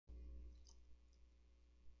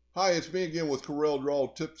Hi, it's me again with Corel Draw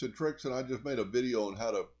Tips and Tricks, and I just made a video on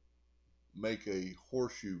how to make a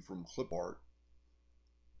horseshoe from clip art.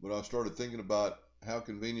 But I started thinking about how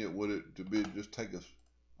convenient would it to be to just take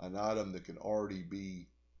an item that can already be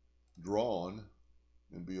drawn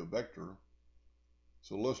and be a vector.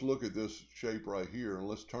 So let's look at this shape right here, and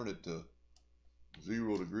let's turn it to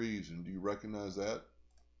 0 degrees. And do you recognize that?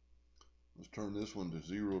 Let's turn this one to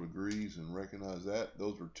 0 degrees and recognize that.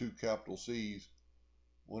 Those are two capital C's.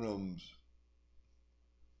 One of them's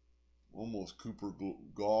almost Cooper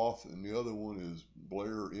Goth, and the other one is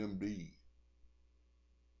Blair MD.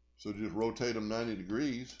 So just rotate them 90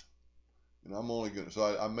 degrees, and I'm only going to,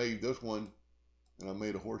 so I made this one, and I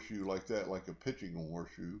made a horseshoe like that, like a pitching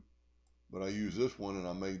horseshoe, but I used this one, and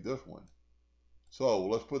I made this one. So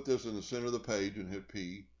let's put this in the center of the page and hit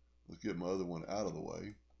P. Let's get my other one out of the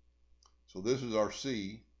way. So this is our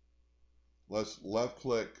C. Let's left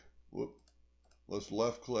click, let's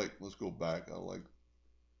left click, let's go back, I like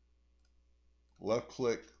left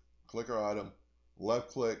click, click our item, left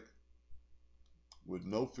click with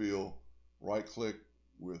no fill, right click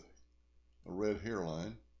with a red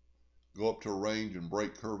hairline, go up to arrange and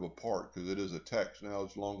break curve apart because it is a text. Now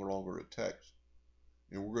it's longer a text.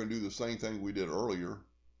 And we're going to do the same thing we did earlier.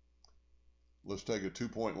 Let's take a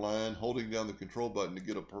 2-point line, holding down the control button to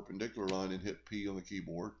get a perpendicular line, and hit P on the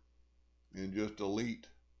keyboard and just delete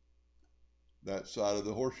that side of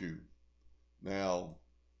the horseshoe. Now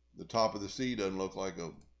the top of the C doesn't look like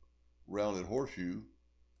a rounded horseshoe,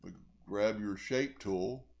 but grab your shape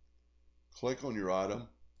tool, click on your item,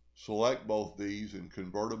 select both these and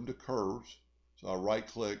convert them to curves. So I right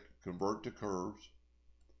click, convert to curves,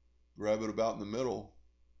 grab it about in the middle,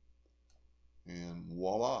 and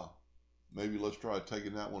voila. Maybe let's try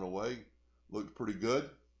taking that one away. Looks pretty good.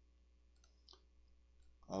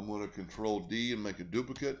 I'm going to Control D and make a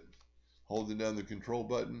duplicate, holding down the control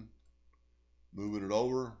button, moving it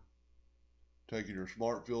over, taking your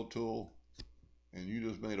Smart Fill tool, and you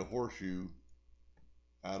just made a horseshoe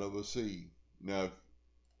out of a C. Now, if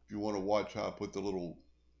you want to watch how I put the little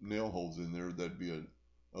nail holes in there, that'd be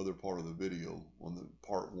another part of the video on the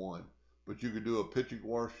part 1. But you could do a pitching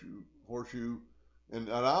horseshoe, and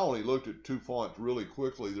I only looked at 2 fonts really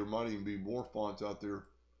quickly. There might even be more fonts out there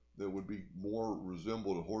that would be more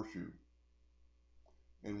resemble a horseshoe.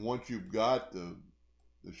 And once you've got the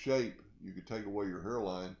shape, you could take away your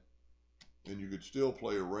hairline, and you could still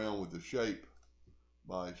play around with the shape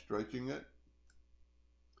by stretching it,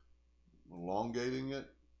 elongating it,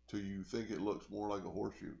 till you think it looks more like a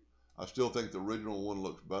horseshoe. I still think the original one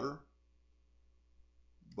looks better,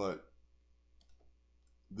 but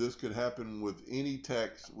this could happen with any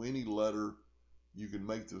text, any letter. You can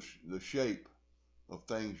make the shape of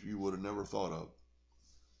things you would have never thought of.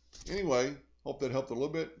 Anyway, hope that helped a little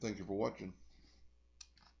bit. Thank you for watching.